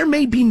 There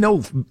may be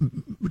no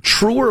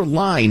truer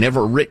line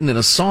ever written in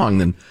a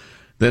song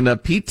than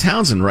Pete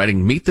Townsend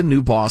writing, "Meet the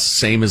new boss,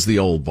 same as the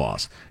old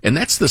boss." And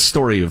that's the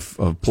story of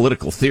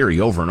political theory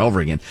over and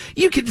over again.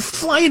 You can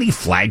fly any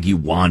flag you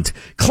want,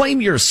 claim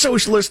you're a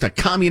socialist, a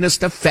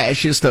communist, a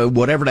fascist, a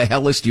whatever the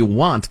hellist you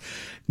want.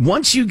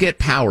 Once you get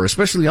power,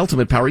 especially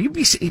ultimate power, you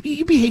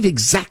behave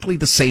exactly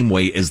the same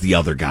way as the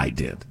other guy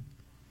did.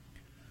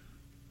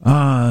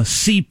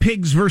 See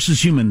Pigs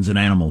versus Humans, an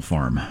Animal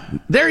Farm.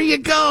 There you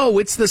go.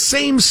 It's the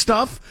same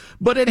stuff,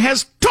 but it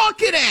has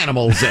talking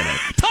animals in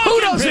it. Who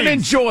doesn't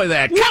enjoy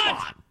that? Come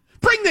on.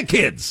 Bring the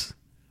kids.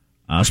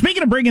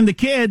 Speaking of bringing the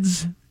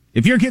kids,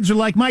 if your kids are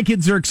like my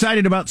kids, are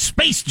excited about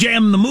Space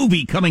Jam, the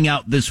movie, coming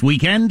out this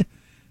weekend.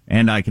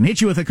 And I can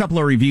hit you with a couple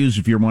of reviews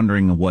if you're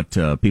wondering what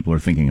people are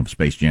thinking of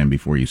Space Jam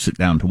before you sit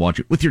down to watch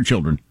it with your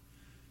children.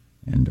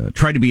 And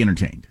try to be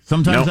entertained.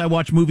 Sometimes I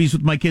watch movies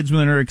with my kids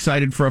when they're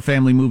excited for a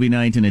family movie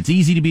night, and it's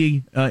easy to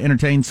be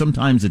entertained.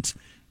 Sometimes it's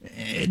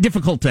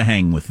difficult to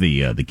hang with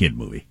the kid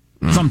movie.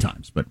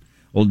 Sometimes, but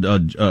we'll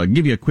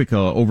give you a quick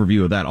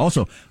overview of that.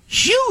 Also,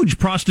 huge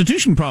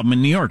prostitution problem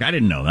in New York. I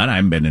didn't know that. I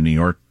haven't been to New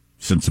York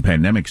since the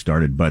pandemic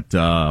started, but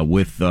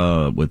with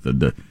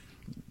the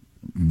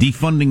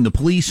defunding the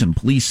police and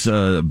police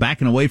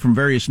backing away from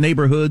various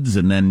neighborhoods,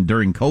 and then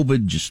during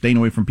COVID just staying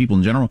away from people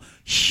in general,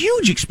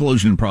 huge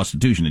explosion in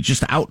prostitution. It's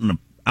just out and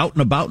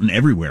about and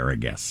everywhere, I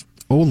guess.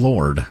 Oh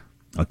Lord.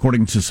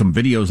 According to some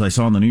videos I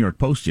saw in the New York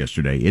Post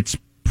yesterday, it's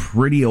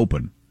pretty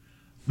open.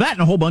 That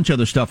and a whole bunch of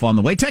other stuff on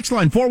the way. Text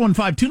line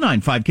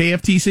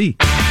 415-295-KFTC.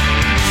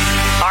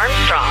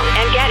 Armstrong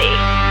and Getty.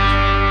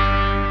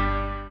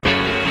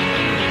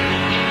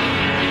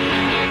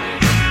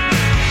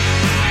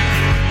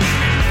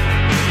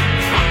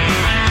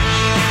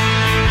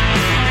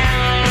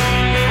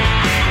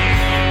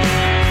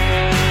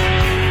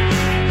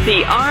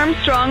 The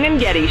Armstrong and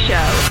Getty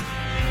Show.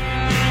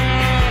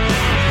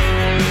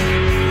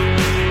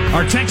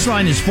 Our text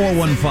line is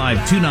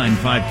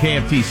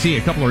 415-295-KFTC.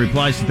 A couple of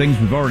replies to things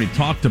we've already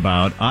talked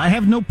about. I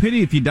have no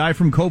pity if you die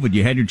from COVID.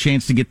 You had your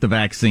chance to get the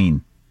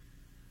vaccine.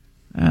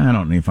 I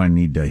don't know if I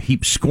need to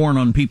heap scorn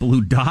on people who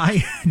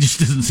die. It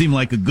just doesn't seem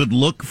like a good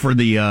look for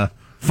the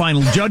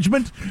final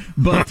judgment.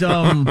 But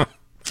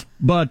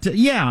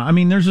yeah, I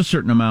mean, there's a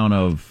certain amount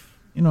of,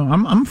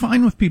 I'm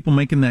fine with people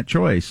making that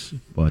choice.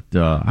 But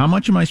how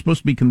much am I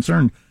supposed to be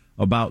concerned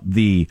about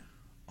the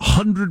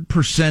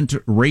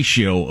 100%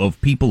 ratio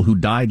of people who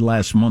died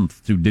last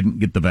month who didn't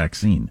get the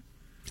vaccine?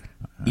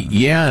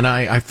 Yeah, and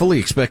I fully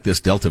expect this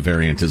Delta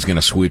variant is going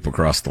to sweep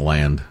across the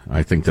land.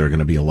 I think there are going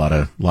to be a lot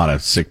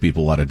of sick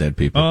people, a lot of dead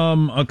people.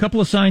 A couple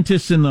of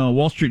scientists in the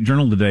Wall Street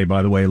Journal today,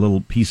 by the way, a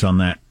little piece on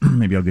that.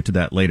 Maybe I'll get to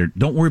that later.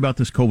 Don't worry about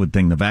this COVID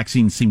thing. The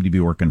vaccines seem to be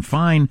working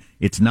fine.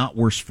 It's not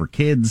worse for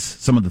kids.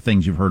 Some of the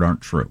things you've heard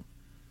aren't true.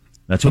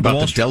 That's what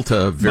the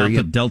Delta variant.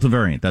 About the Delta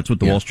variant. That's what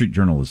the Wall Street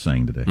Journal is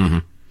saying today. Mm-hmm.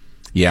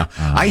 Yeah.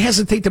 I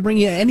hesitate to bring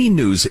you any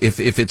news if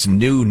it's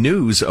new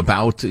news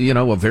about,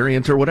 a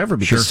variant or whatever,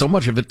 because so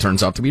much of it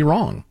turns out to be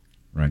wrong.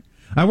 Right.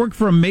 I work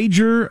for a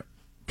major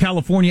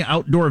California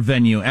outdoor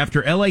venue.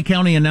 After L.A.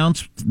 County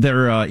announced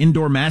their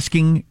indoor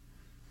masking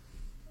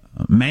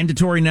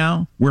mandatory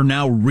now. We're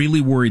now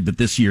really worried that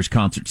this year's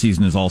concert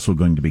season is also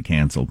going to be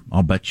canceled.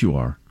 I'll bet you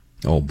are.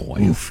 Oh,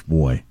 boy. Oof,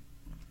 boy.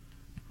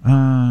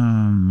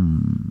 A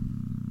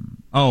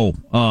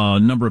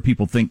number of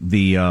people think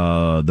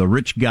the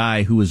rich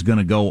guy who is going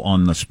to go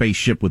on the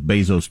spaceship with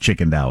Bezos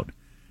chickened out.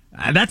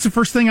 That's the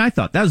first thing I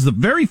thought. That was the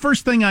very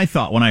first thing I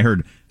thought when I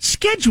heard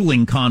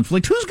scheduling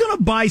conflict. Who's going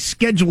to buy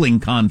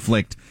scheduling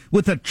conflict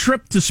with a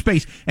trip to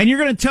space? And you're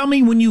going to tell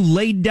me when you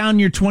laid down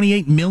your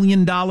 $28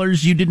 million,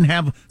 you didn't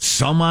have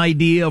some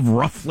idea of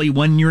roughly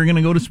when you were going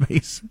to go to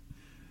space?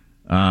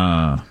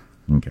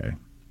 Okay.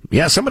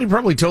 Yeah, somebody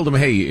probably told him,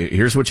 hey,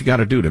 here's what you got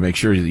to do to make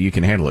sure that you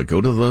can handle it.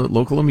 Go to the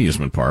local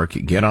amusement park,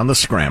 get on the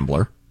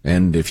scrambler,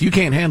 and if you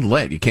can't handle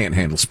it, you can't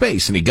handle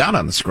space. And he got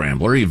on the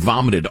scrambler, he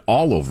vomited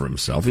all over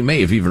himself. He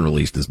may have even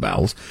released his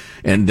bowels,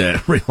 and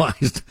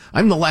realized,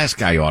 I'm the last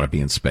guy who ought to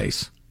be in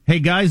space. Hey,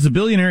 guys, the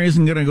billionaire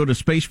isn't going to go to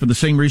space for the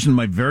same reason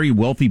my very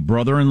wealthy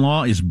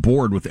brother-in-law is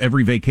bored with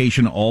every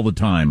vacation all the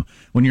time.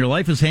 When your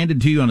life is handed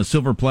to you on a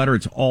silver platter,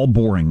 it's all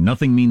boring.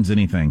 Nothing means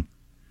anything.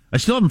 I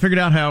still haven't figured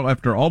out how,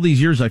 after all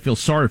these years, I feel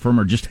sorry for him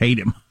or just hate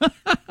him.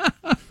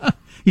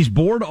 He's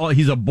bored.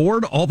 He's a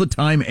bored all the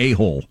time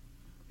a-hole.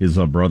 His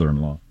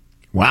brother-in-law.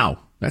 Wow,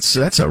 that's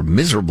a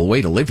miserable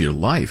way to live your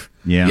life.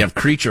 Yeah, you have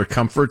creature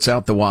comforts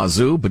out the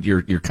wazoo, but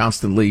you're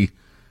constantly,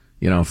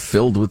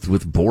 filled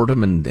with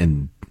boredom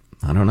and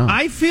I don't know.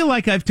 I feel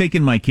like I've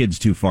taken my kids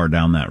too far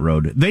down that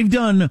road. They've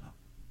done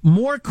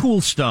more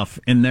cool stuff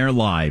in their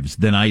lives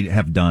than I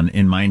have done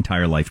in my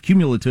entire life,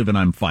 cumulative, and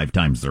I'm 5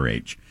 times their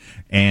age.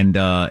 And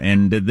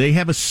they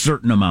have a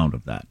certain amount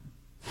of that.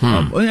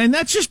 And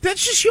that's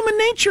just human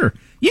nature.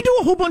 You do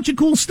a whole bunch of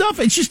cool stuff.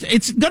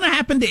 It's going to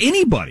happen to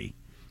anybody.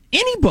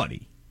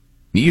 Anybody.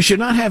 You should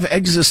not have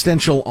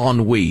existential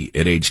ennui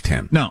at age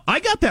 10. No, I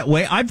got that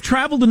way. I've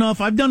traveled enough.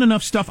 I've done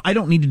enough stuff. I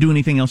don't need to do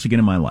anything else again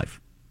in my life.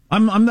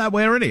 I'm that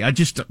way already.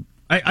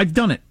 I've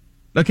done it.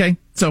 Okay?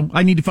 So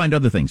I need to find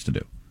other things to do.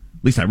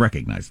 At least I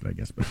recognize it, I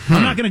guess. But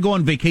I'm not going to go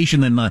on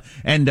vacation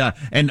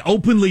and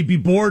openly be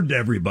bored to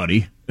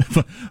everybody.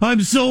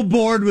 I'm so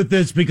bored with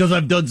this because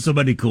I've done so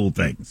many cool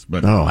things.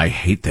 But I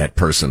hate that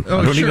person.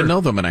 I don't even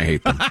know them, and I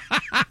hate them.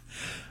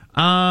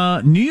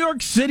 New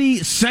York City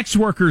sex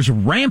workers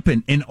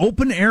rampant in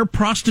open-air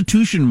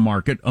prostitution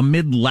market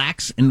amid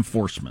lax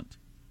enforcement.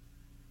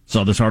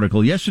 Saw this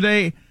article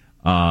yesterday.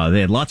 They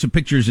had lots of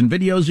pictures and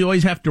videos. You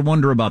always have to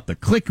wonder about the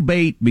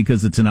clickbait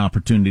because it's an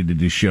opportunity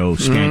to show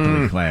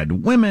scantily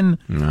clad women.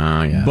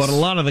 Yes. But a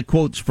lot of the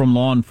quotes from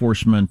law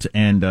enforcement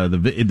and the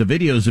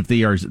videos, if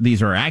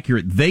these are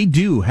accurate, they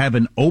do have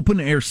an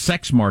open-air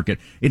sex market.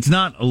 It's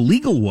not a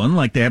legal one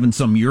like they have in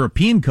some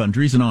European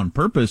countries and on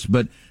purpose,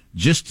 but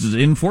just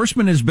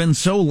enforcement has been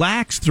so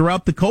lax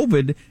throughout the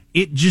COVID,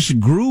 it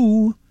just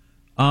grew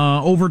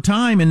over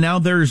time. And now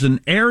there's an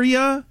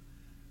area,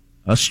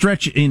 a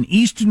stretch in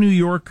East New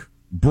York,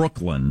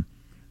 Brooklyn,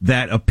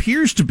 that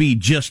appears to be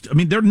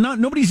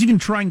nobody's even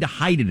trying to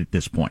hide it at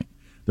this point.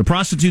 The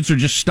prostitutes are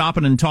just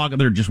stopping and talking.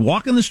 They're just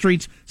walking the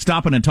streets,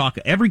 stopping and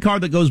talking. Every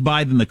car that goes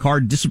by, then the car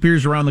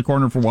disappears around the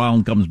corner for a while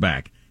and comes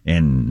back.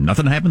 And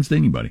nothing happens to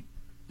anybody.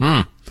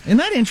 Isn't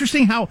that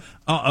interesting how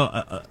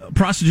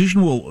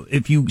prostitution will,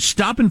 if you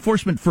stop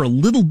enforcement for a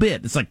little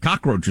bit, it's like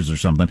cockroaches or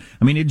something.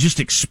 I mean, it just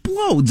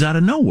explodes out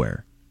of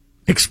nowhere.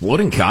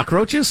 Exploding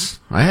cockroaches?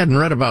 I hadn't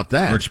read about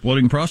that. Or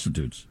exploding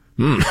prostitutes.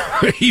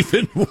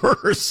 Even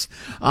worse.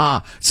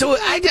 So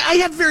I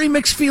have very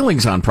mixed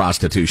feelings on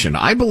prostitution.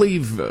 I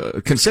believe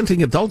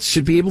consenting adults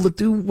should be able to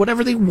do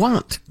whatever they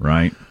want.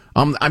 Right.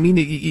 I mean,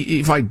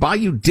 if I buy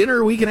you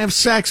dinner, we can have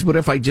sex, but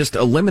if I just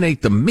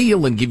eliminate the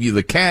meal and give you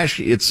the cash,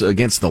 it's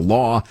against the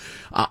law.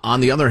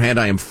 On the other hand,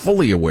 I am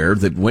fully aware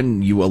that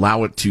when you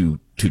allow it to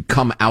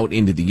come out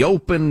into the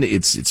open,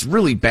 it's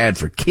really bad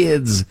for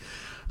kids.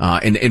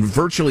 And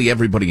virtually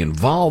everybody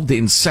involved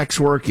in sex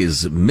work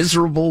is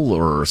miserable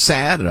or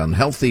sad and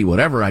unhealthy,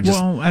 whatever.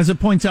 Well, as it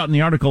points out in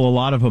the article, a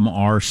lot of them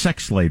are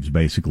sex slaves,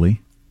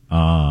 basically.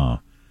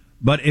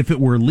 But if it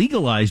were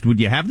legalized,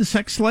 would you have the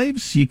sex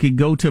slaves? You could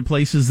go to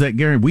places that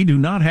guarantee we do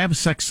not have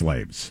sex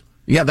slaves.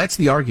 Yeah, that's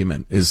the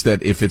argument, is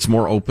that if it's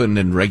more open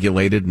and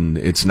regulated and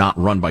it's not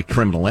run by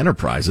criminal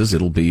enterprises,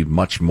 it'll be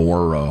much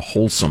more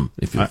wholesome,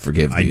 if you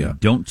forgive the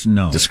don't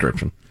know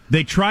description.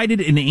 They tried it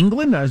in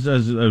England. I was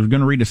going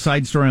to read a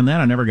side story on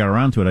that. I never got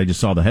around to it. I just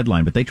saw the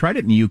headline. But they tried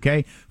it in the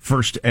UK,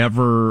 first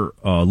ever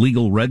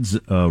legal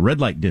red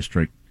light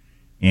district.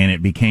 And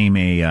it became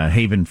a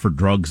haven for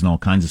drugs and all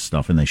kinds of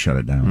stuff, and they shut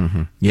it down.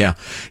 Mm-hmm. Yeah.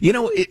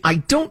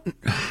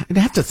 I'd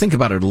have to think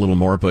about it a little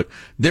more, but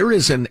there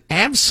is an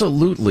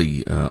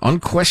absolutely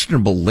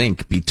unquestionable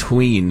link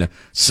between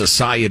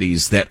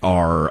societies that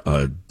are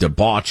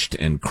debauched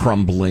and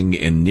crumbling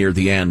and near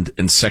the end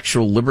and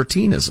sexual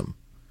libertinism.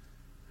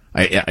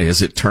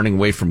 Is it turning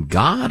away from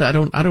God? I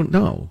don't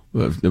know.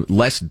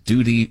 Less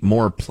duty,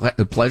 more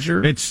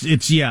pleasure.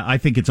 Yeah. I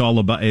think it's all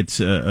about. It's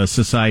a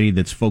society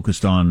that's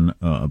focused on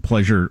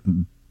pleasure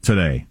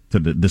today,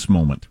 this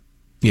moment.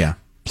 Yeah,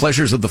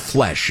 pleasures of the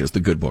flesh, as the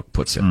Good Book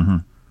puts it. Mm-hmm.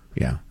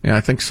 Yeah,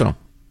 I think so.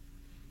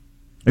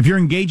 If you're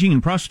engaging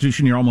in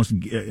prostitution, you're almost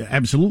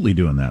absolutely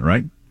doing that,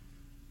 right?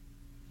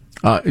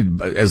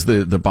 As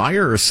the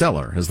buyer or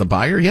seller? As the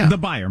buyer, yeah. The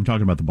buyer. I'm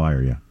talking about the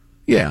buyer,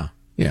 yeah.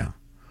 Yeah.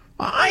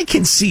 I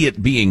can see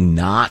it being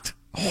not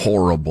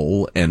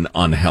horrible and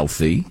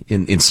unhealthy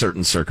in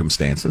certain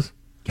circumstances.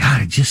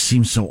 God, it just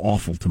seems so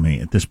awful to me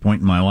at this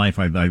point in my life.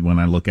 When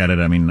I look at it,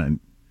 I mean,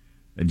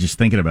 just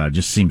thinking about it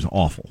just seems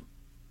awful.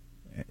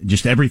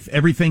 Just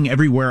everything,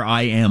 everywhere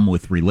I am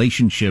with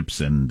relationships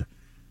and,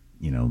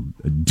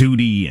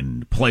 duty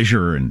and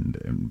pleasure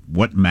and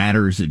what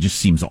matters, it just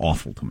seems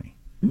awful to me.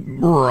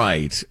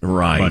 Right.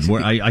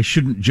 But I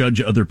shouldn't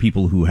judge other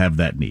people who have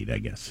that need, I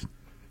guess.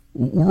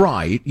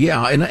 Right,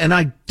 yeah, and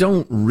I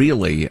don't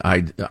really.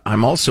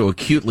 I'm also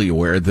acutely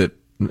aware that,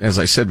 as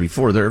I said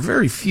before, there are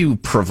very few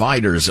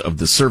providers of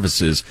the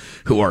services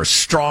who are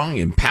strong,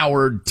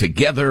 empowered,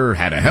 together,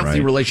 had a healthy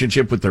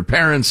relationship with their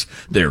parents,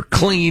 they're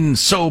clean,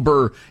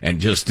 sober, and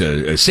just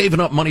saving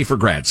up money for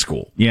grad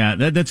school. Yeah,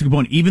 that's a good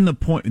point. Even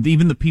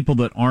the people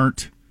that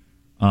aren't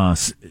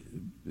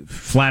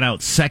flat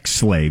out sex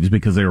slaves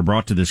because they were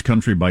brought to this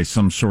country by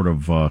some sort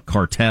of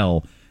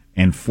cartel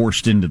and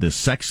forced into this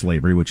sex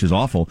slavery, which is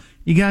awful.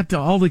 You got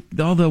all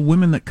the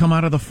women that come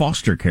out of the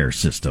foster care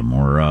system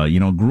or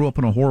grew up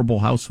in a horrible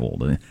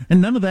household,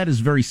 and none of that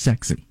is very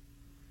sexy.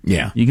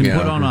 Yeah, you can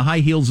put on high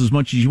heels as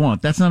much as you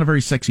want. That's not a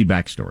very sexy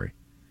backstory.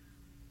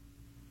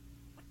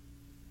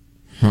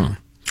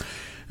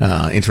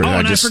 Interesting.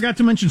 I forgot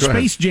to mention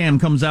Space Jam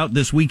comes out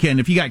this weekend.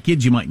 If you got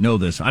kids, you might know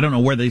this. I don't know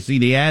where they see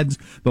the ads,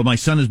 but my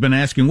son has been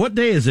asking, what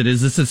day is it?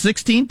 Is this the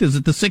 16th? Is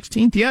it the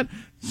 16th yet?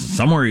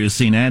 Somewhere he's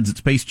seen ads that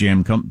Space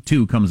Jam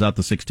 2 comes out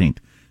the 16th.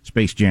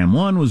 Space Jam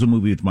 1 was a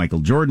movie with Michael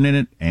Jordan in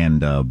it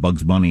and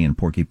Bugs Bunny and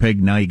Porky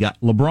Pig. Now you got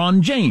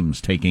LeBron James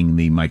taking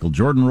the Michael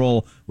Jordan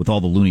role with all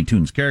the Looney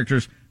Tunes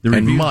characters.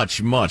 And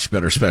much, much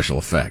better special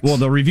effects. Well,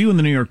 the review in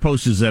the New York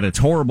Post is that it's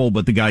horrible,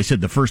 but the guy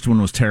said the first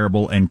one was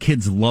terrible, and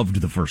kids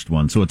loved the first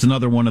one. So it's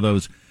another one of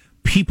those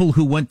people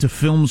who went to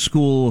film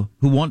school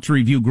who want to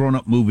review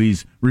grown-up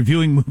movies,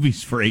 reviewing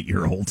movies for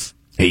 8-year-olds.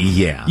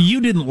 Yeah.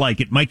 You didn't like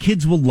it. My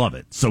kids will love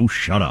it, so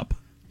shut up.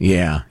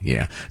 Yeah.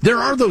 There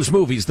are those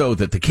movies, though,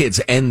 that the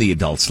kids and the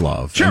adults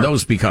love. Sure. And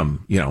those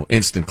become,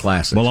 instant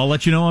classics. Well, I'll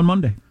let you know on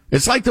Monday.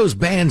 It's like those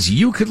bands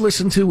you could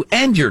listen to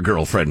and your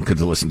girlfriend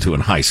could listen to in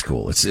high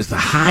school. It's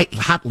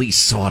hotly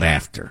sought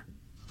after.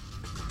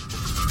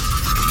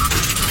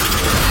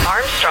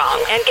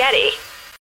 Armstrong and Getty.